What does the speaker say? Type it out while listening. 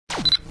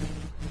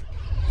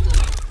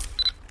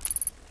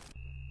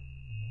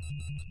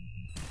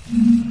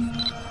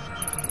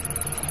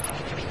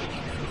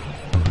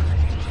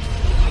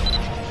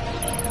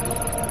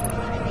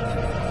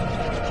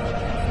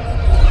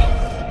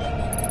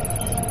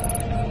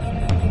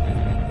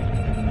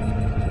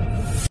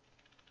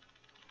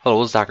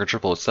Hello, it's Dr.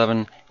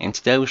 007, and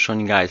today we're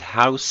showing you guys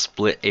how to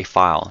split a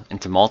file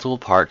into multiple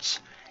parts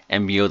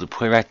and be able to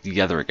put it back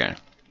together again.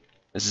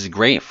 This is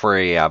great for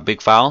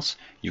big files.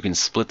 You can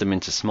split them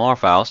into smaller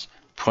files,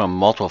 put on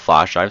multiple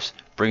flash drives,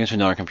 bring it to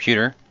another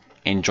computer,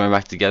 and join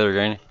back together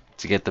again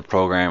to get the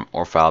program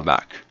or file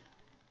back.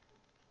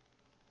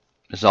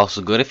 It's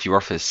also good if you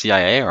work for the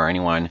CIA or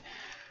anyone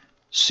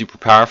super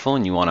powerful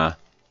and you want to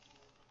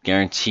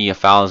guarantee a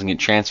file doesn't get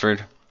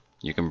transferred.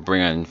 You can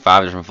bring in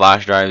 5 different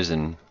flash drives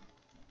and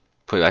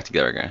put it back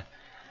together again.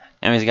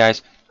 Anyways,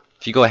 guys,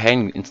 if you go ahead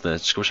and into the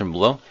description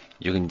below,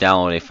 you can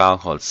download a file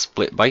called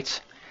SplitByte.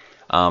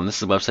 This is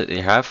the website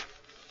they have.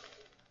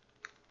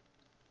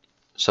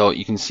 So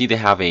you can see they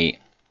have a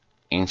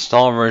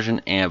installer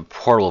version and a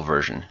portable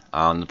version.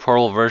 The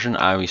portable version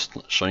I will be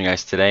showing you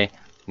guys today.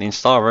 The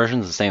installer version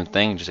is the same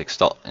thing, just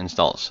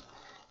installs.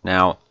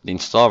 Now the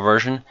installer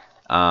version,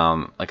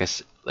 like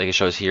it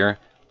shows here,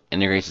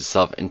 integrates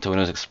itself into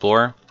Windows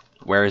Explorer,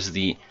 whereas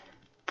the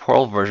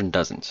portable version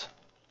doesn't.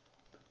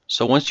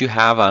 So once you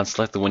have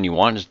selected the one you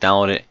want, just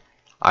download it.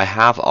 I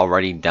have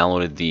already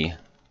downloaded the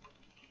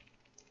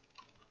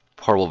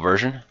portable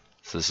version,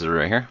 so this is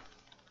right here.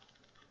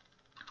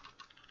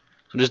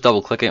 So just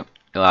double click it.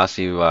 It'll ask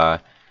you a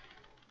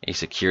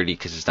security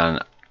because it's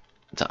an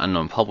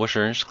unknown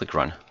publisher. Just click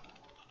run,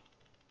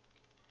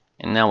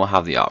 and now we'll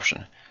have the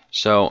option.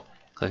 So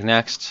click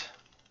next.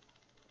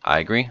 I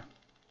agree,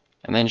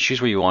 and then choose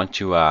where you want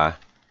to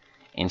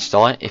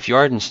install it. If you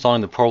are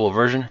installing the portable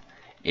version,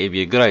 it'd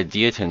be a good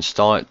idea to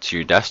install it to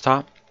your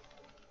desktop.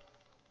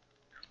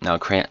 Now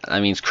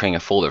that means creating a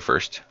folder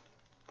first.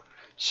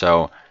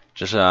 So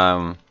just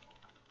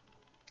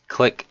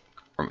click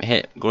or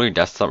go to your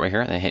desktop right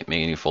here and then hit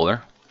make a new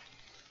folder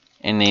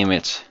and name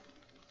it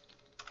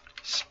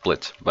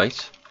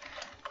SplitByte.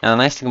 Now the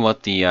nice thing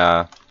about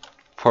the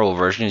portable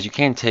version is you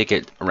can take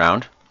it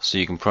around, so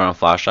you can put it on a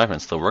flash drive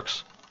and it still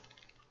works.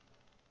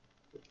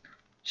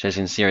 So as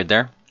you can see right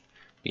there,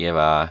 we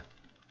have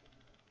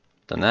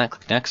done that.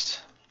 Click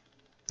next.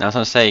 Now it's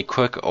going to say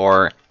quick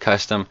or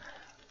custom.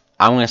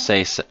 I'm going to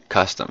say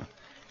custom.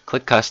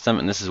 Click custom,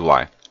 and this is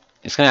why.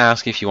 It's going to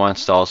ask you if you want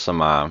to install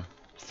some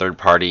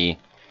third-party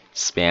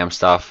spam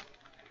stuff.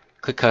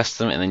 Click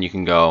custom, and then you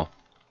can go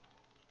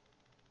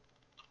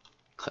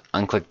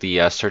unclick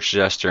the search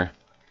suggester,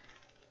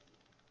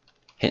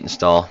 hit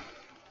install.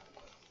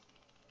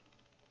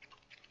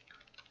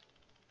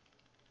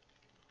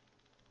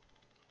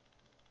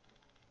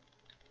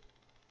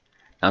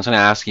 Now it's going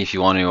to ask you if you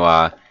want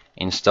to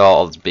install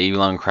all this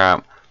Babylon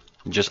crap.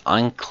 Just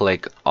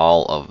unclick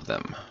all of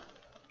them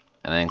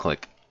and then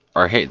click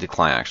or hit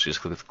decline. Actually,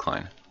 just click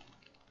decline.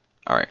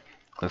 Alright,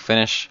 click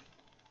finish,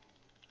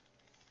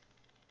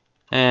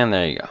 and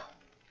there you go.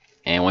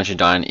 And once you're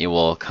done, it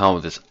will come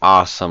with this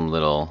awesome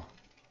little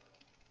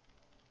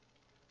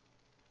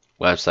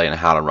website on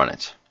how to run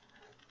it,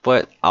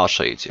 but I'll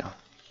show you too.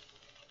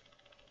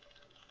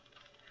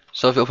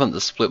 So if you open the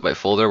SplitByte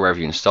folder wherever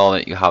you install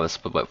it, you have the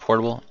SplitByte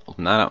portable.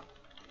 Open that up.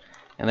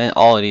 And then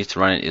all it needs to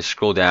run it is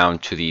scroll down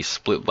to the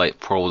SplitByte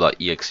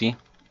portable.exe,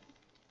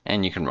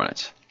 and you can run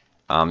it.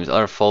 These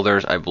other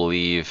folders, I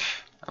believe,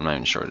 I'm not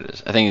even sure what it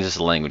is. I think it's just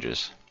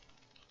languages.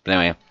 But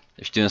anyway,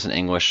 if you're doing this in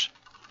English,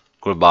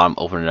 go to the bottom,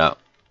 open it up,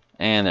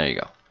 and there you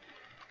go.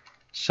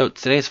 So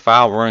today's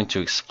file we're going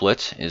to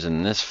split is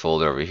in this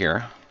folder over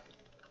here.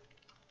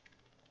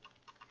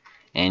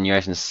 And you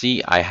guys can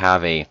see I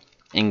have a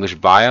English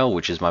bio,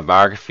 which is my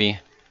biography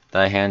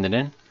that I handed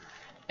in.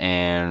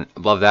 And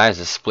above that is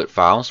the split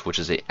files, which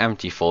is a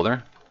empty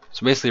folder.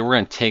 So basically we're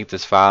going to take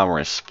this file and we're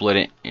going to split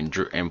it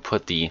and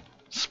put the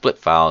split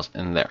files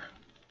in there.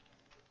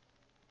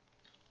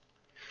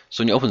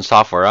 So when you open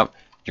software up,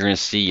 you're going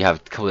to see you have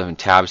a couple different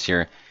tabs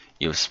here.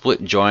 You have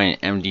split, join,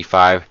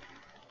 MD5,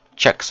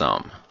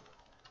 checksum.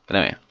 But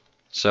anyway,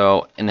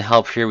 so in the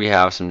help here we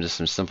have just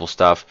some simple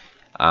stuff,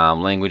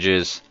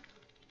 languages,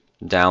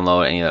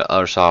 download any of the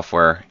other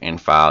software, and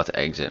file to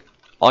exit.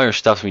 All your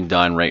stuff's been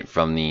done right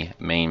from the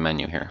main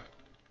menu here.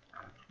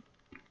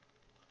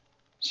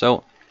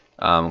 So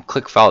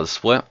click file to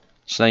split.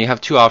 So now you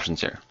have two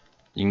options here.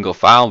 You can go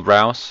file,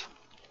 browse,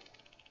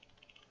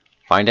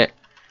 find it.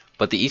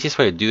 But the easiest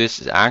way to do this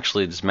is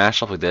actually just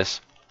mash up like this.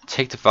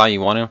 Take the file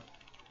you want to,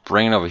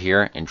 bring it over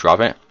here and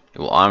drop it. It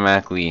will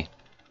automatically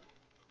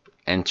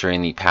enter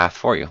in the path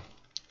for you.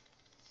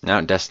 Now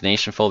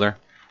destination folder.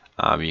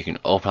 You can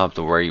open up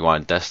to where you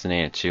want to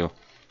destinate it to.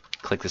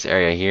 Click this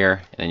area here,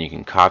 and then you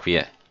can copy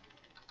it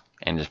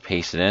and just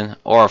paste it in,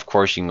 or of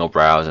course you can go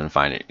browse and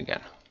find it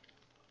again.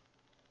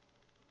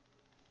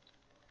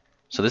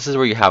 So this is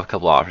where you have a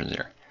couple options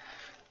here.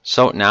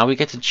 So now we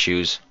get to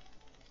choose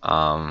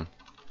how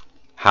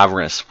we're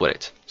going to split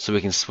it. So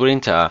we can split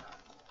into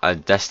a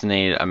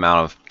designated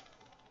amount of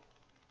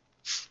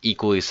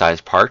equally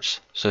sized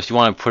parts. So if you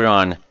want to put it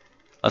on,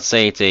 let's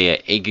say it's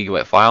a 8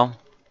 GB file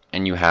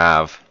and you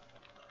have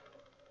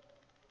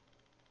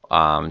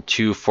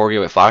 2 4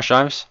 GB flash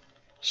drives,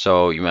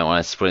 so you might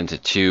want to split into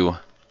 2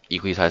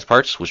 equally sized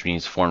parts, which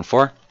means 4 and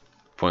 4,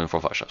 4 and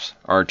 4 flash drives,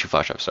 or 2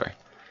 flash drives, sorry.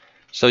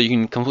 So you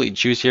can completely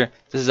choose here.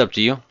 This is up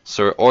to you.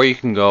 So, or you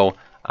can go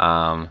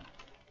so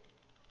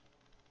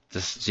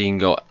you can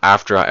go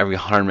after every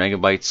 100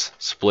 megabytes,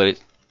 split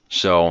it.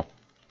 So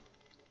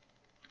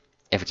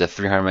if it's a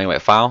 300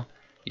 megabyte file,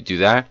 you do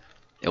that.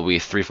 It'll be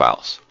 3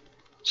 files.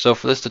 So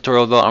for this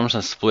tutorial though, I'm just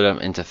going to split them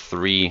into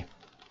 3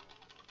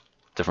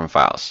 different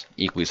files,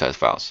 equally sized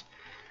files.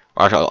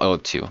 Or actually, I'll go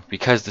 2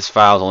 because this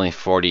file is only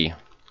 40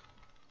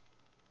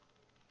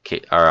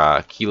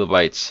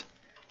 kilobytes,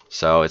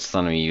 so it's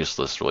going to be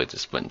useless really to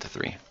split into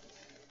 3.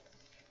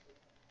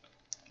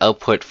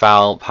 Output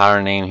file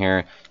pattern name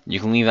here, you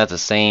can leave that the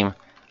same.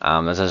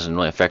 That doesn't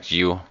really affect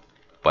you,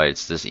 but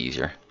it's just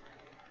easier.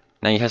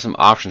 Now you have some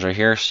options right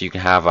here, so you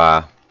can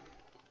have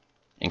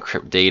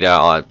encrypt data,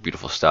 all that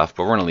beautiful stuff,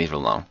 but we're going to leave it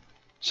alone.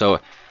 So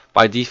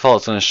by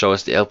default, it's going to show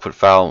us the output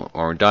file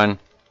when we're done.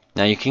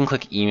 Now you can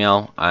click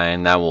email,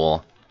 and that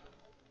will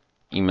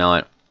email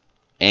it.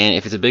 And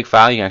if it's a big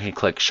file, you can actually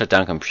click shut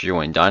down computer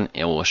when done.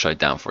 It will shut it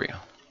down for you.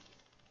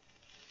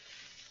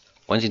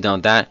 Once you're done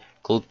with that,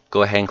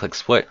 go ahead and click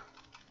split.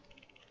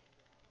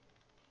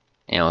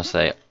 And it'll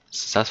say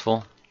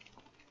successful.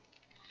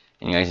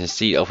 And you guys can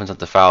see it opens up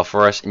the file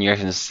for us. And you guys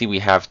can see we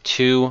have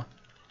 2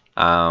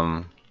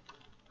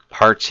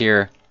 parts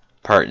here,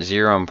 part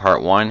 0 and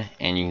part 1.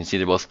 And you can see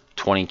they're both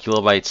 20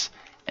 kilobytes.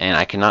 And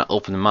I cannot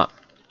open them up.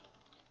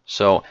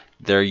 So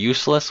they're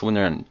useless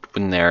when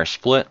they're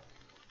split,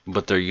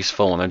 but they're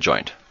useful when they're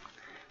joined.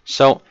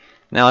 So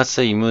now let's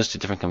say you move to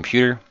a different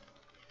computer.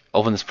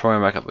 Open this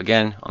program back up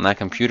again on that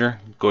computer.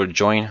 Go to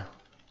join.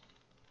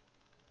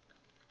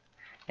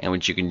 And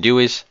what you can do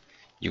is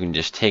you can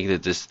just take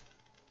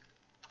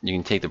you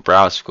can take the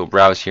browse, go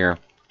browse here,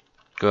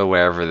 go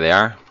wherever they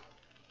are,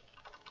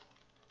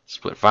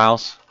 split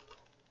files,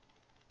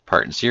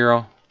 part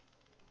 0,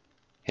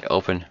 hit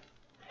open,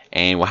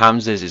 and what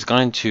happens is it's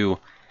going to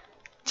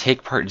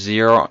take part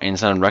 0 and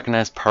it's going to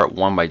recognize part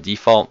 1 by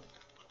default,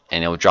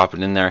 and it will drop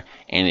it in there,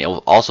 and it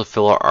will also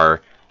fill out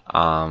our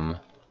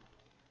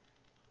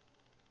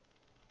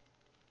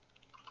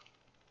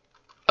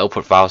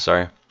output file.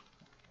 Sorry,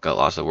 got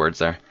lots of words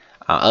there.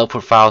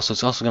 Output file, so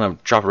it's also going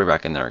to drop it right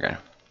back in there again.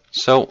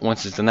 So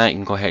once it's done that, you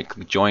can go ahead and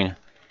click join.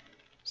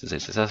 So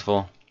it's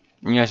successful.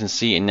 And you guys can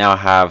see and now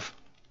have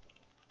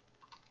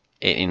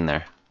it in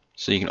there.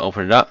 So you can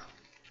open it up,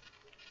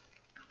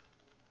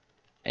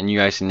 and you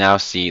guys can now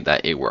see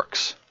that it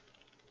works.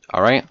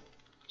 Alright,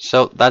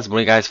 so that's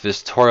it guys for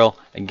this tutorial.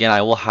 Again,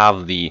 I will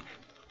have the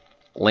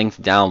link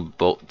down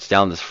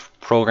this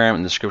program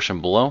in the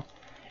description below.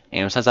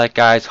 And besides that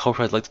guys, hope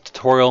you guys liked the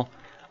tutorial.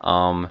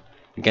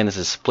 Again, this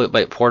is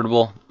SplitByte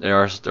Portable.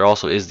 There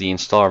also is the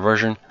installer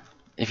version.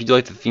 If you do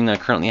like the theme that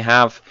I currently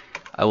have,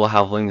 I will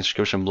have a link in the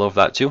description below for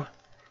that too.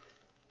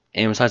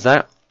 And besides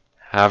that,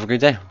 have a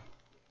great day.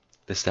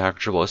 This is the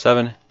Hacker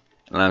 007,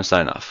 and I'm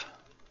signing off.